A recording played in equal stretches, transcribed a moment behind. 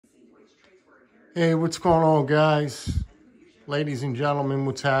Hey, what's going on, guys? Ladies and gentlemen,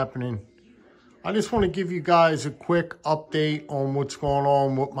 what's happening? I just want to give you guys a quick update on what's going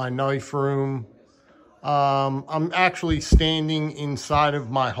on with my knife room. I'm actually standing inside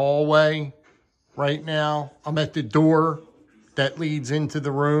of my hallway right now. I'm at the door that leads into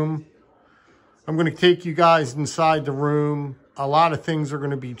the room. I'm going to take you guys inside the room. A lot of things are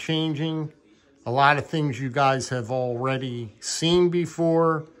going to be changing. A lot of things you guys have already seen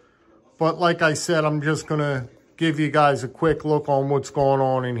before. But like I said, I'm just going to give you guys a quick look on what's going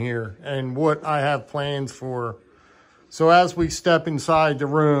on in here and what I have plans for. So as we step inside the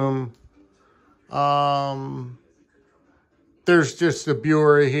room, there's just a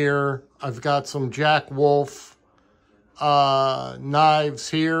bureau here. I've got some Jack Wolf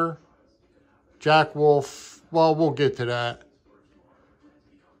knives here. Jack Wolf, well, we'll get to that.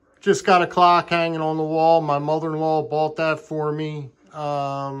 Just got a clock hanging on the wall. My mother-in-law bought that for me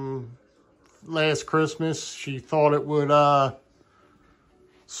last Christmas. She thought it would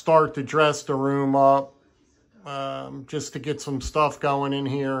start to dress the room up, just to get some stuff going in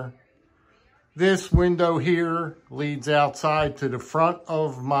here. This window here leads outside to the front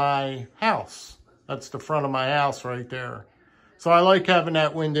of my house. That's the front of my house right there. So I like having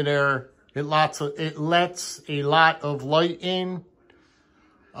that window there. It lets a lot of light in.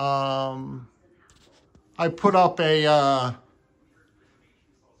 I put up a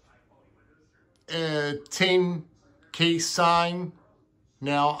tin case sign.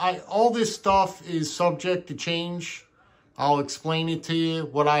 Now, all this stuff is subject to change. I'll explain it to you,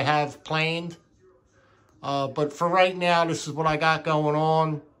 what I have planned. But for right now, this is what I got going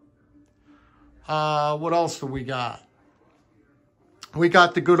on. What else do we got? We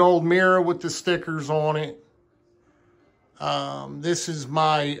got the good old mirror with the stickers on it. This is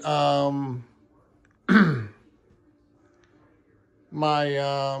my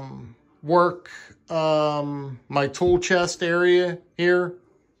work, my tool chest area here.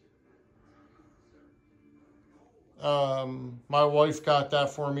 My wife got that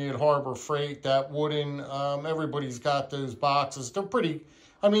for me at Harbor Freight, that wooden, everybody's got those boxes. They're pretty,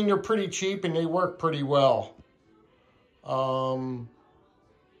 I mean, they're pretty cheap and they work pretty well. But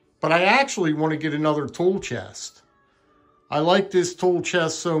I actually want to get another tool chest. I like this tool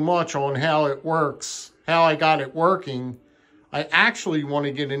chest so much on how it works, how I got it working. I actually want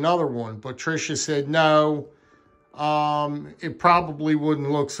to get another one, but Tricia said no. It probably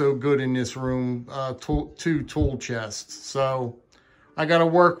wouldn't look so good in this room, two tool chests. So I got to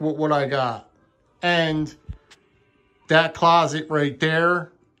work with what I got. And that closet right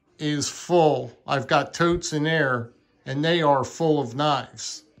there is full. I've got totes in there, and they are full of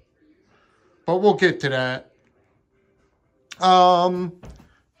knives. But we'll get to that.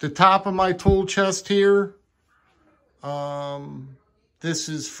 The top of my tool chest here, this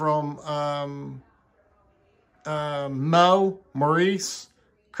is from Maurice,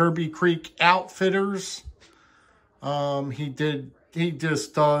 Kirby Creek Outfitters. He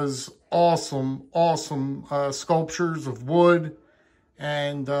just does awesome sculptures of wood,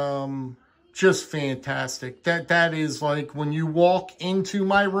 and just fantastic. That is like when you walk into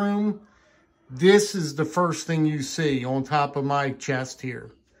my room, this is the first thing you see on top of my chest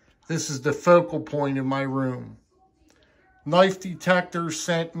here. This is the focal point of my room. Knife Detector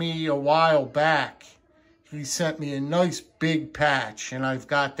sent me a while back. He sent me a nice big patch, and I've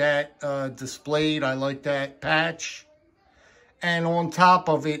got that displayed. I like that patch. And on top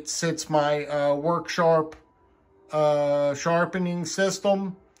of it sits my Worksharp sharpening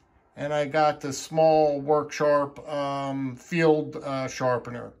system. And I got the small Worksharp field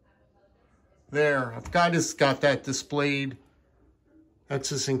sharpener. There, just got that displayed. That's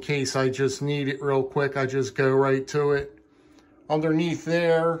just in case I just need it real quick. I just go right to it. Underneath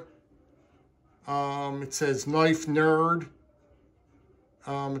there, it says Knife Nerd.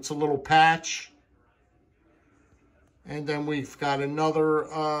 It's a little patch. And then we've got another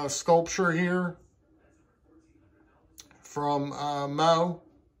sculpture here from Mo.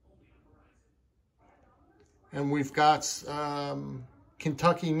 And we've got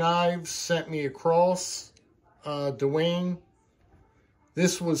Kentucky Knives sent me across, Dwayne.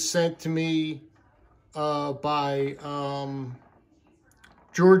 This was sent to me by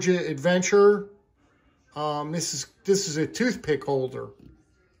Georgia Adventure. This is a toothpick holder,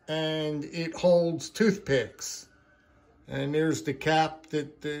 and it holds toothpicks. And there's the cap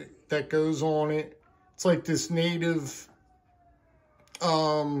that goes on it. It's like this native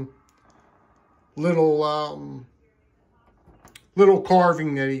little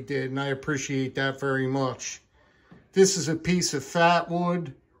carving that he did, and I appreciate that very much. This is a piece of fat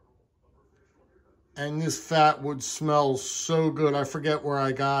wood, and this fat wood smells so good. I forget where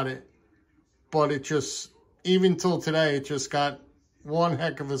I got it. but it just, even till today, it just got one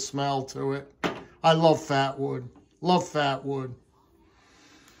heck of a smell to it. I love fat wood. Love fat wood.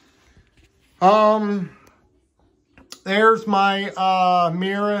 There's my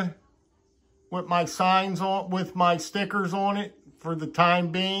mirror with my signs on, with my stickers on it for the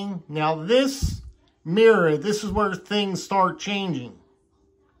time being. Now this mirror, this is where things start changing.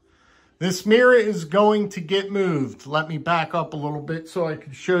 This mirror is going to get moved. Let me back up a little bit so I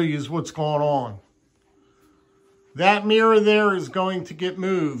can show you what's going on. That mirror there is going to get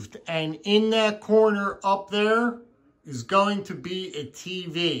moved. And in that corner up there is going to be a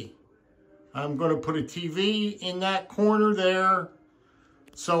TV. I'm going to put a TV in that corner there.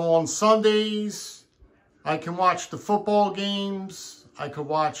 So on Sundays, I can watch the football games. I could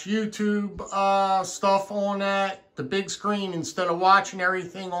watch YouTube stuff on that, the big screen, instead of watching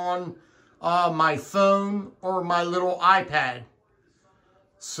everything on my phone or my little iPad.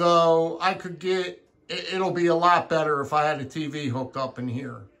 So I could get, it'll be a lot better if I had a TV hooked up in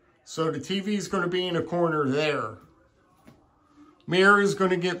here. So the TV is going to be in a corner there. Mirror is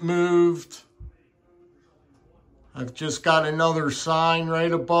going to get moved. I've just got another sign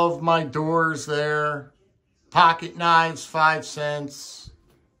right above my doors there. Pocket knives, 5 cents.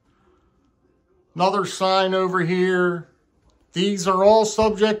 Another sign over here. These are all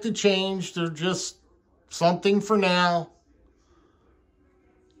subject to change. They're just something for now.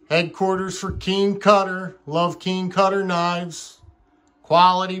 Headquarters for Keen Cutter. Love Keen Cutter knives.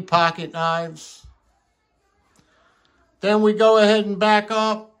 Quality pocket knives. Then we go ahead and back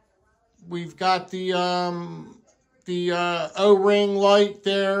up. We've got the O-ring light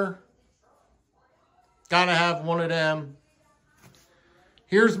there. Gotta have one of them.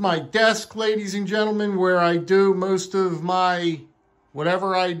 Here's my desk, ladies and gentlemen, where I do most of my,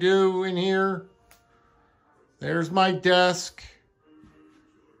 whatever I do in here. There's my desk.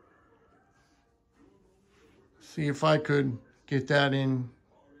 See if I could get that in.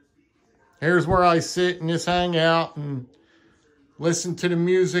 Here's where I sit and just hang out and listen to the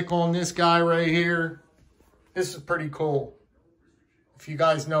music on this guy right here. This is pretty cool. If you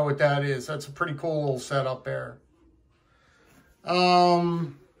guys know what that is, that's a pretty cool little setup there.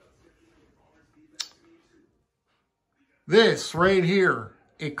 This right here,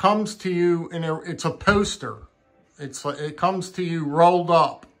 it comes to you in it's a poster. It comes to you rolled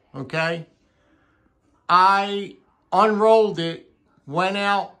up, okay? I unrolled it, went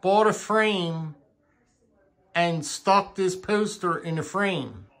out, bought a frame, and stuck this poster in a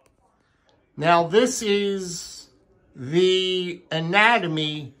frame. Now, this is the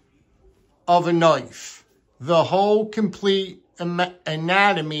anatomy of a knife. The whole complete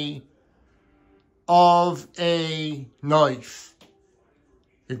anatomy of a knife.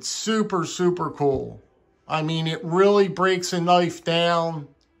 It's super, super cool. I mean, it really breaks a knife down.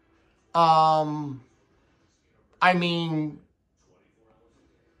 I mean,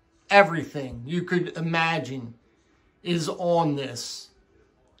 everything you could imagine is on this.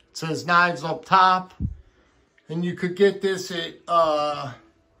 It says knives up top. And you could get this at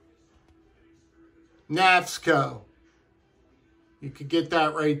NAVSCO. You could get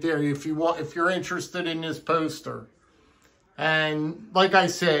that right there if you want, if you're interested in this poster. And like I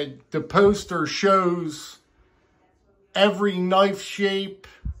said, the poster shows every knife shape,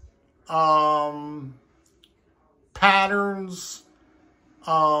 patterns,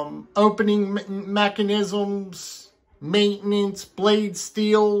 opening mechanisms, maintenance, blade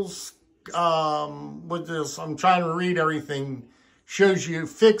steels. With this, I'm trying to read everything. Shows you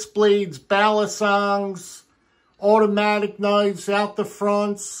fixed blades, balisongs, automatic knives out the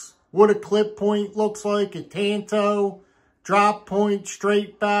fronts, what a clip point looks like, a Tanto, drop point,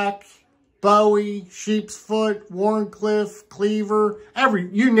 straight back, Bowie, sheep's foot, Wharncliffe, cleaver,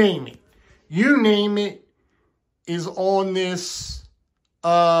 you name it. You name it is on this,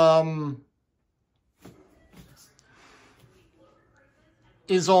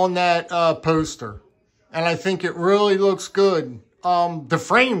 is on that poster. And I think it really looks good. The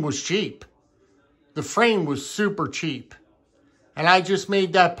frame was cheap. The frame was super cheap. And I just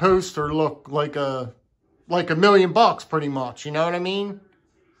made that poster look like a $1 million pretty much. You know what I mean?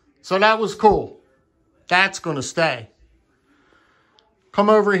 So that was cool. That's going to stay. Come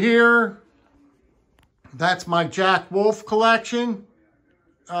over here. That's my Jack Wolf collection.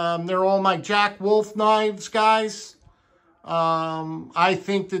 They're all my Jack Wolf knives, guys. I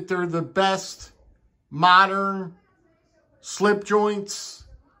think that they're the best modern slip joints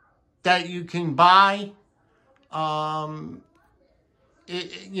that you can buy.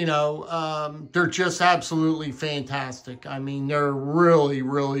 They're just absolutely fantastic. I mean, they're really,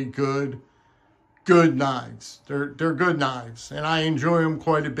 really good knives. They're good knives, and I enjoy them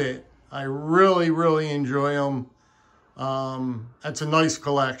quite a bit. I really, really enjoy them. That's a nice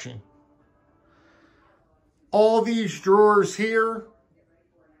collection. All these drawers here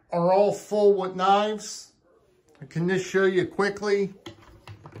are all full with knives. I can just show you quickly.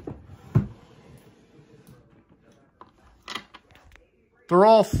 They're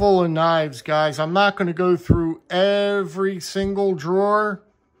all full of knives, guys. I'm not going to go through every single drawer,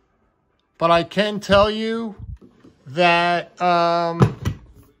 but I can tell you that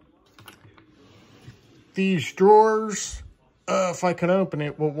these drawers, if I can open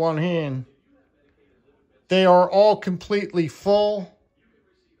it with one hand, they are all completely full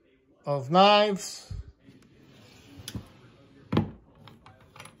of knives.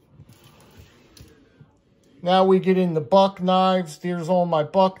 Now we get into buck knives. There's all my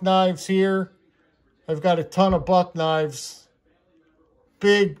buck knives here. I've got a ton of buck knives.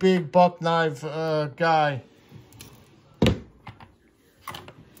 Big, big buck knife guy.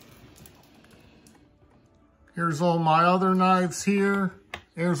 Here's all my other knives here.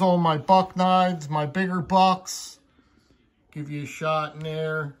 Here's all my buck knives, my bigger bucks. Give you a shot in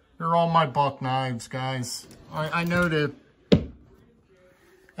there. They're all my buck knives, guys. I know that.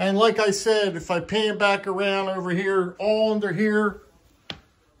 And like I said, if I pan back around over here, all under here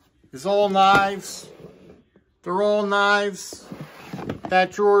is all knives. They're all knives.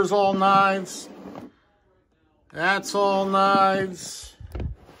 That drawer is all knives. That's all knives.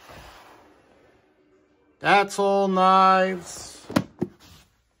 That's all knives.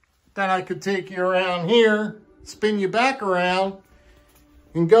 Then I could take you around here, spin you back around,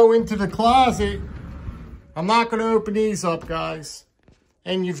 and go into the closet. I'm not going to open these up, guys.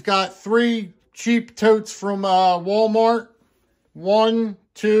 And you've got 3 cheap totes from Walmart. 1,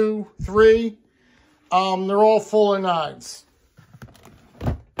 2, 3. They're all full of knives.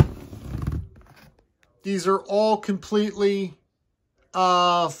 These are all completely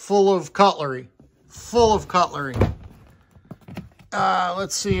full of cutlery. Full of cutlery.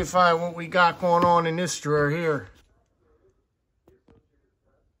 Let's see what we got going on in this drawer here.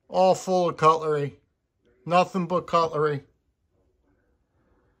 All full of cutlery. Nothing but cutlery.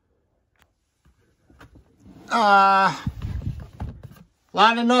 A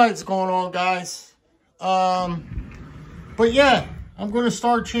lot of knives going on, guys. But yeah, I'm going to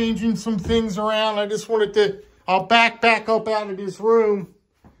start changing some things around. I just wanted to, I'll back up out of this room.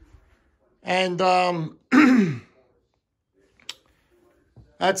 And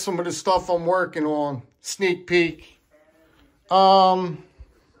that's some of the stuff I'm working on. Sneak peek. But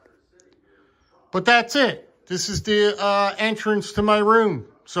that's it. This is the entrance to my room.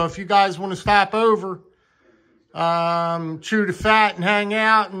 So if you guys want to stop over, chew the fat and hang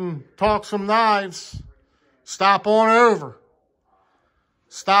out and talk some knives, stop on over.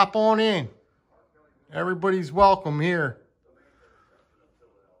 Stop on in. Everybody's welcome here.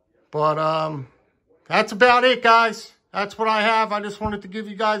 But that's about it, guys. That's what I have. I just wanted to give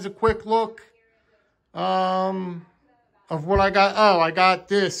you guys a quick look of what I got. Oh, I got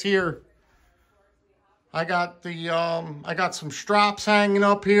this here. I got the I got some strops hanging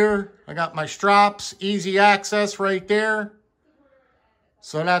up here. I got my strops, easy access right there.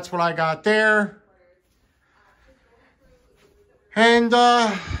 So that's what I got there. And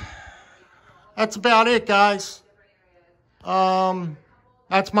that's about it, guys.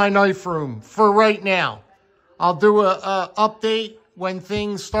 That's my knife room for right now. I'll do a update when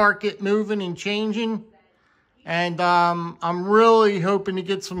things start getting moving and changing. And I'm really hoping to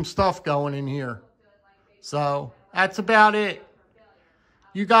get some stuff going in here. So that's about it.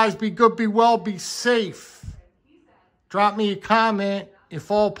 You guys be good, be well, be safe. Drop me a comment. If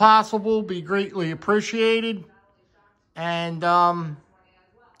all possible, be greatly appreciated. And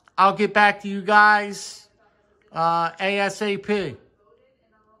I'll get back to you guys ASAP.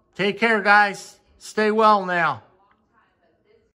 Take care, guys. Stay well now.